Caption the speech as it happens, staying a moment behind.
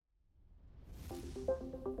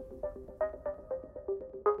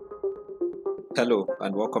Hello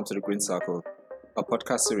and welcome to the Green Circle, a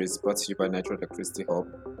podcast series brought to you by Nigeria Electricity Hub.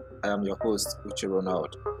 I am your host, Uche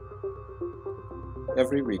Ronald.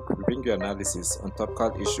 Every week, we bring you analysis on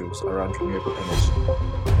topical issues around renewable energy.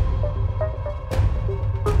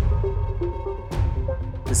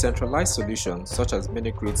 Decentralized solutions such as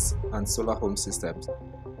mini-grids and solar home systems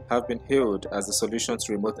have been hailed as the solution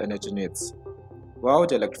to remote energy needs. While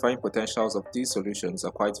the electrifying potentials of these solutions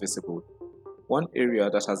are quite visible, one area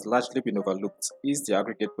that has largely been overlooked is the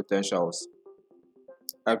aggregate potentials.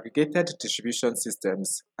 Aggregated distribution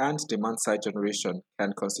systems and demand-side generation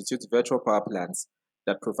can constitute virtual power plants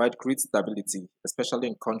that provide grid stability, especially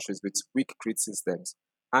in countries with weak grid systems,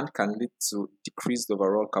 and can lead to decreased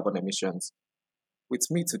overall carbon emissions. With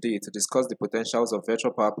me today to discuss the potentials of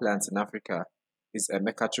virtual power plants in Africa is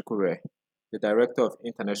Emeka Chukwureh, the Director of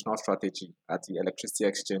International Strategy at the Electricity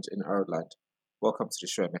Exchange in Ireland. Welcome to the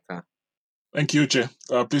show, Emeka. Thank you, Uche.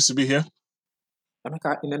 Pleased to be here.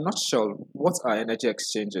 Emeka, in a nutshell, what are energy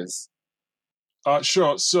exchanges?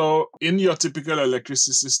 Sure. So in your typical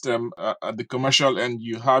electricity system, at the commercial end,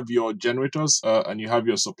 you have your generators and you have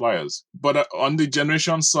your suppliers. But on the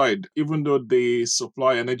generation side, even though they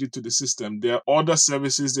supply energy to the system, there are other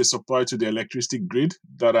services they supply to the electricity grid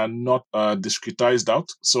that are not discretized out.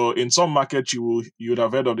 So in some markets, you would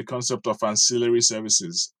have heard of the concept of ancillary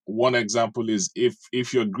services. One example is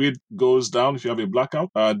if your grid goes down, if you have a blackout,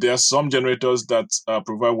 there are some generators that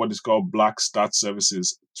provide what is called black start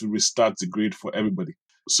services to restart the grid for everybody.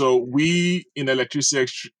 So we in Electricity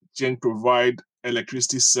Exchange provide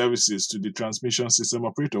electricity services to the transmission system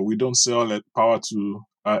operator. We don't sell power to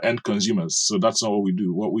end consumers. So that's not what we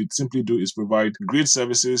do. What we simply do is provide grid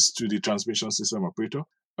services to the transmission system operator.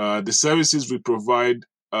 The services we provide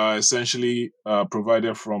essentially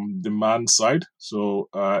provided from demand side. So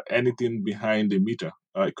anything behind the meter.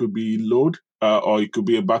 It could be load, or it could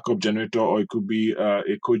be a backup generator, or it could be a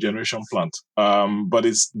cogeneration plant. But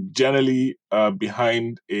it's generally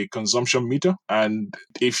behind a consumption meter. And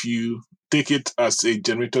if you take it as a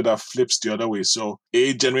generator that flips the other way, so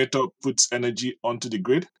a generator puts energy onto the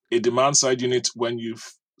grid, a demand side unit, when you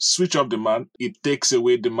switch off demand, it takes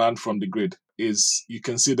away demand from the grid. You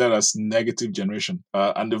can see that as negative generation.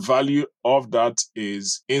 And the value of that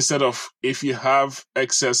is, instead of, if you have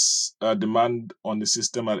excess demand on the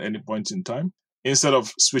system at any point in time, instead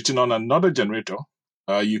of switching on another generator,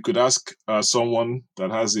 you could ask someone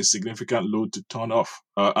that has a significant load to turn off.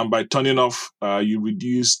 And by turning off, you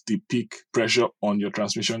reduce the peak pressure on your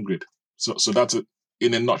transmission grid. So that's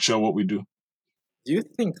in a nutshell what we do. Do you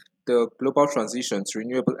think the global transition to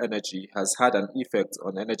renewable energy has had an effect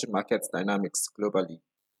on energy market dynamics globally?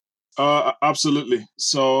 Absolutely.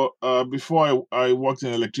 So before I worked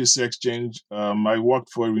in Electricity Exchange, I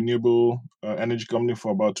worked for a renewable energy company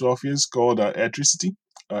for about 12 years called Airtricity,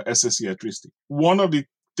 SSE Airtricity. One of the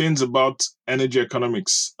things about energy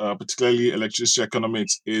economics, particularly electricity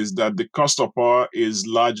economics, is that the cost of power is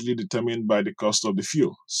largely determined by the cost of the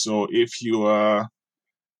fuel. So if you are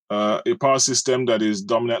a power system that is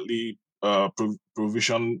dominantly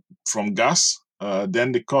provisioned from gas,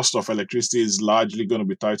 then the cost of electricity is largely going to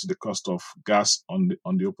be tied to the cost of gas on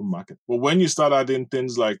the open market. But when you start adding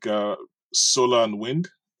things like solar and wind,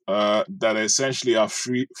 that essentially are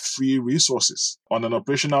free resources on an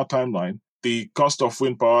operational timeline, the cost of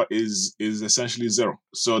wind power is essentially zero.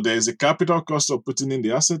 So there's a capital cost of putting in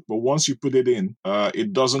the asset, but once you put it in,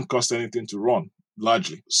 it doesn't cost anything to run,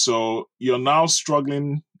 largely. So you're now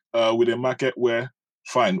struggling with a market where,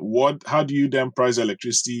 fine, how do you then price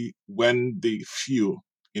electricity when the fuel,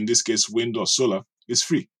 in this case wind or solar, is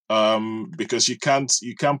free? Because you can't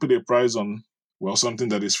put a price on something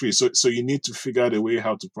that is free. So you need to figure out a way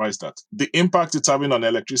how to price that. The impact it's having on the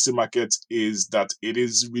electricity market is that it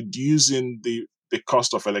is reducing the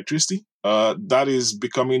cost of electricity. That is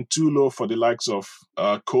becoming too low for the likes of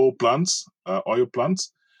coal plants, oil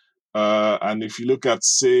plants. And if you look at,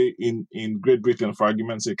 say, in Great Britain, for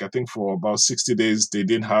argument's sake, I think for about 60 days, they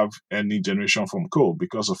didn't have any generation from coal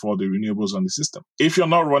because of all the renewables on the system. If you're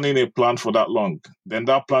not running a plant for that long, then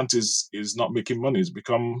that plant is not making money. It's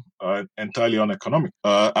become entirely uneconomic.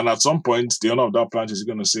 And at some point, the owner of that plant is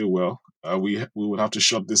going to say, we would have to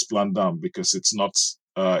shut this plant down because it's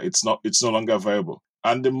no longer viable.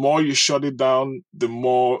 And the more you shut it down, the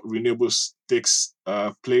more renewables takes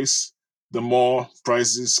place, the more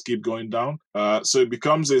prices keep going down. So it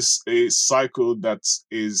becomes a cycle that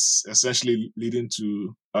is essentially leading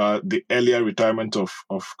to the earlier retirement of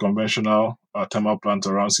conventional thermal plant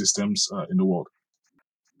around systems in the world.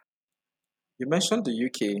 You mentioned the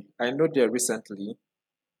UK. I know there recently,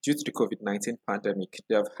 due to the COVID-19 pandemic,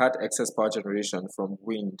 they have had excess power generation from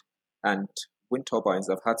wind, and wind turbines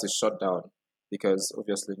have had to shut down. because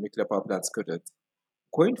obviously nuclear power plants couldn't.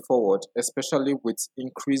 Going forward, especially with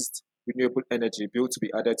increased renewable energy built to be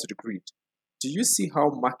added to the grid, do you see how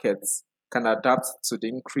markets can adapt to the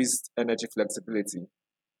increased energy flexibility?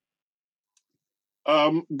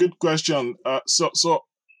 Good question. Uh,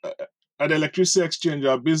 at Electricity Exchange,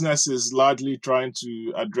 our business is largely trying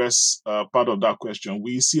to address part of that question.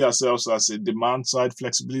 We see ourselves as a demand side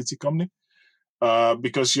flexibility company.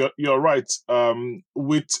 Because you're right.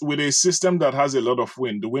 With a system that has a lot of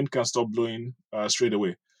wind, the wind can stop blowing straight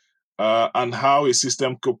away. And how a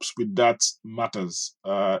system copes with that matters.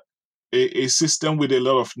 A system with a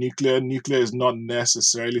lot of nuclear is not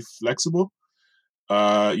necessarily flexible.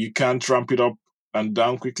 You can't ramp it up and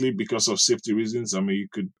down quickly because of safety reasons. I mean, you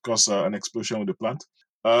could cause an explosion with the plant.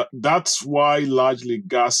 That's why largely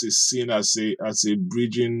gas is seen as a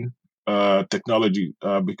bridging technology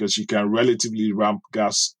because you can relatively ramp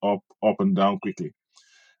gas up and down quickly.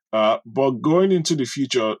 But going into the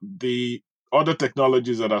future, the other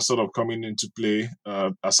technologies that are sort of coming into play,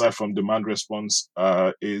 aside from demand response,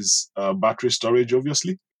 is battery storage,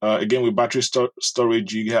 obviously. Again, with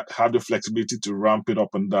storage, you have the flexibility to ramp it up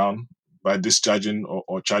and down by discharging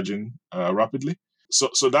or charging rapidly.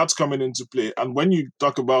 So that's coming into play. And when you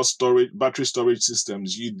talk about battery storage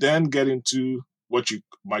systems, you then get into what you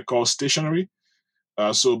might call stationary.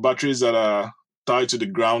 So batteries that are tied to the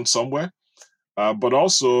ground somewhere, but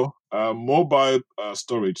also mobile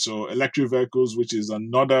storage. So electric vehicles, which is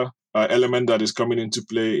another element that is coming into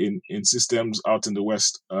play in systems out in the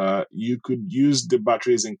West. You could use the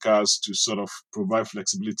batteries in cars to sort of provide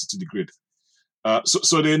flexibility to the grid.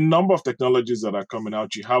 So there are a number of technologies that are coming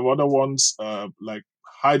out. You have other ones like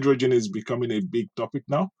hydrogen is becoming a big topic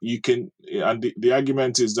now. And the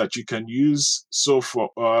argument is that you can use for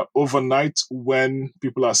overnight when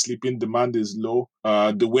people are sleeping, demand is low,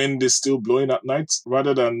 the wind is still blowing at night.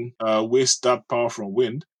 Rather than waste that power from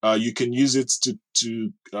wind, you can use it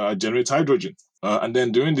to generate hydrogen. And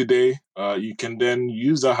then during the day, you can then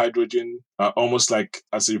use that hydrogen almost like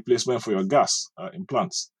as a replacement for your gas in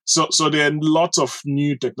plants. So there are lots of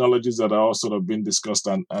new technologies that are all sort of being discussed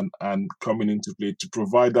and coming into play to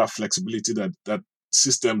provide that flexibility that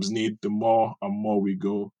systems need the more and more we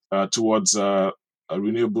go towards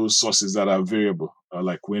renewable sources that are variable,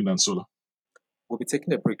 like wind and solar. We'll be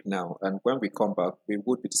taking a break now, and when we come back, we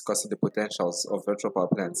would be discussing the potentials of virtual power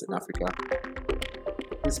plants in Africa.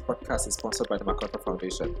 This podcast is sponsored by the MacArthur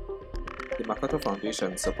Foundation. The MacArthur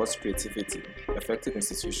Foundation supports creativity, effective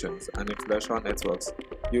institutions, and influential networks,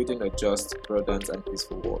 building a just, verdant, and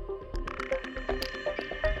peaceful world.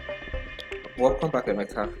 Welcome back,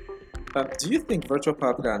 Emeka. Do you think virtual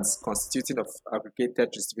power plants constituting of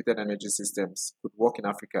aggregated distributed energy systems could work in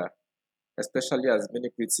Africa, especially as many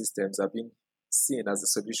grid systems are being seen as the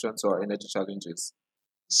solution to our energy challenges?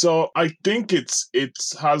 So I think it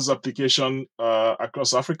has application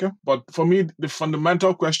across Africa, but for me, the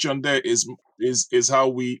fundamental question there is how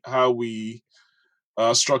we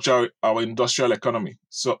structure our industrial economy.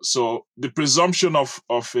 So the presumption of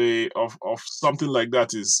something like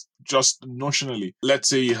that is just notionally. Let's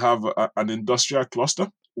say you have an industrial cluster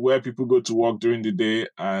where people go to work during the day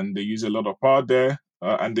and they use a lot of power there,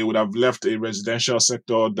 and they would have left a residential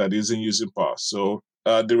sector that isn't using power. So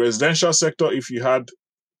the residential sector, if you had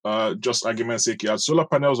just argument's sake, you had solar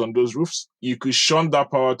panels on those roofs, you could shunt that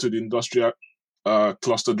power to the industrial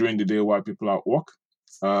cluster during the day while people are at work.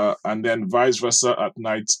 And then vice versa at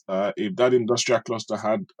night. If that industrial cluster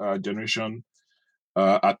had generation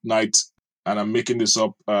at night, and I'm making this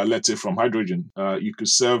up, let's say from hydrogen, you could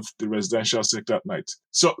serve the residential sector at night.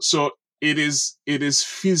 So it is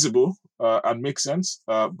feasible and makes sense,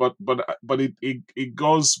 but it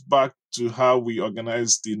goes back to how we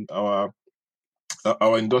organized in our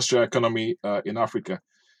industrial economy in Africa.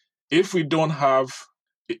 If we don't have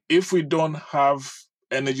if we don't have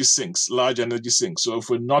energy sinks, large energy sinks, so if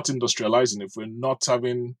we're not industrializing, if we're not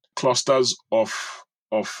having clusters of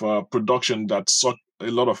production that suck a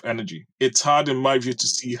lot of energy, it's hard, in my view, to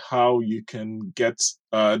see how you can get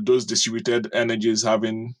those distributed energies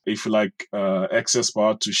having, if you like, excess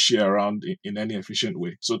power to share around in any efficient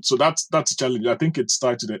way. So that's a challenge. I think it's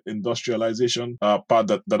tied to the industrialization part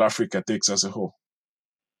that Africa takes as a whole.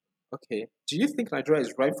 Okay. Do you think Nigeria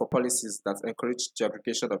is ripe for policies that encourage the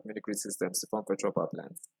aggregation of mini grid systems to form virtual power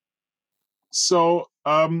plants? So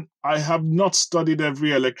I have not studied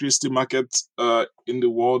every electricity market in the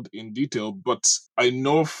world in detail, but I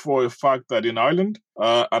know for a fact that in Ireland,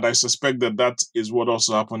 and I suspect that is what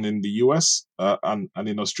also happened in the US and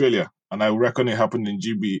in Australia, and I reckon it happened in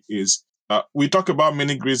GB, is we talk about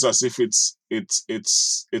mini grids as if it's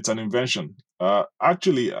an invention.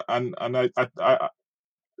 Actually, and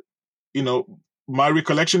my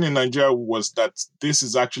recollection in Nigeria was that this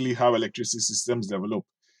is actually how electricity systems develop.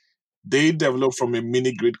 They develop from a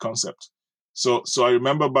mini grid concept. So I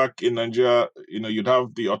remember back in Nigeria, you'd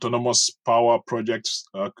have the autonomous power projects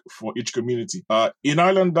for each community. In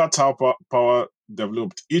Ireland, that's how power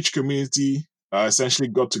developed. Each community essentially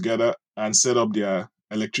got together and set up their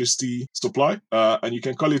electricity supply, and you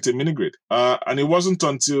can call it a mini grid. And it wasn't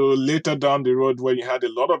until later down the road, when you had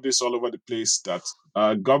a lot of this all over the place, that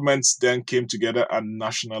governments then came together and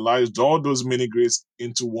nationalized all those mini grids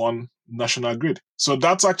into one national grid. So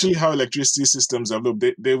that's actually how electricity systems develop.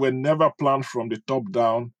 They were never planned from the top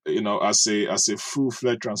down, as a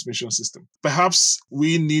full-fledged transmission system. Perhaps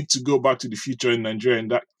we need to go back to the future in Nigeria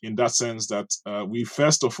in that sense, that we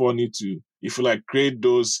first of all need to, if you like, create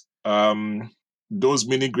those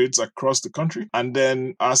mini grids across the country, and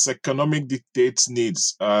then as economic dictates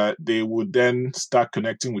needs, they would then start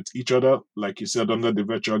connecting with each other, like you said, under the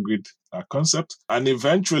virtual grid concept, and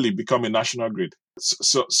eventually become a national grid.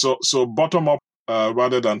 So bottom up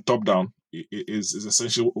rather than top down is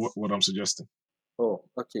essentially what I'm suggesting. Oh,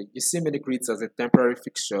 okay. You see mini grids as a temporary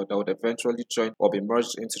fixture that would eventually join or be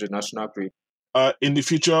merged into the national grid. In the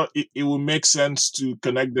future, it will make sense to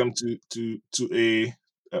connect them to a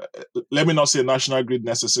let me not say national grid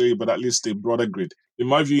necessarily, but at least a broader grid. In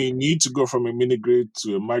my view, you need to go from a mini grid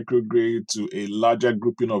to a micro grid to a larger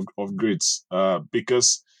grouping of grids.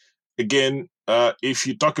 Because, again, if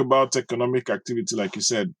you talk about economic activity, like you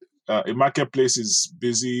said, a marketplace is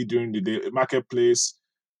busy during the day. A marketplace,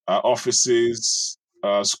 offices,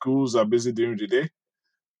 schools are busy during the day.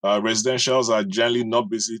 Residentials are generally not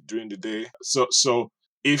busy during the day. So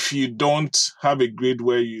if you don't have a grid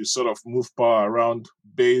where you sort of move power around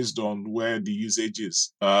based on where the usage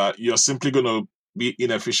is, you're simply going to be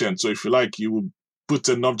inefficient. So if you like, you will put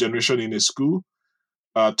enough generation in a school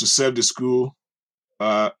to serve the school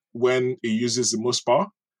when it uses the most power.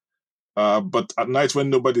 But at night,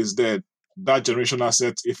 when nobody's there, that generation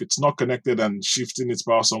asset, if it's not connected and shifting its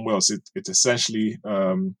power somewhere else, it's essentially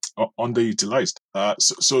underutilized.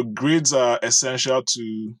 So grids are essential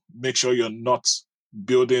to make sure you're not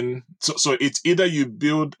building. So it's either you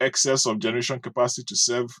build excess of generation capacity to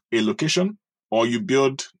serve a location, or you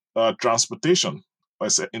build transportation,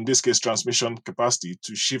 in this case, transmission capacity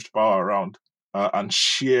to shift power around and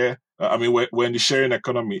share. We're in the sharing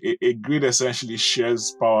economy. A grid essentially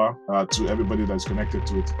shares power to everybody that's connected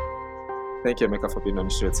to it. Thank you, Emeka, for being on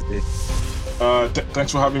the show today.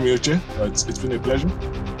 Thanks for having me, Uche. It's been a pleasure.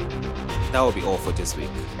 That will be all for this week.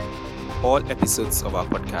 All episodes of our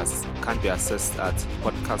podcast can be accessed at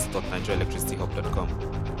podcast.nigeriaelectricityhub.com.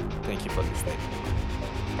 Thank you for listening.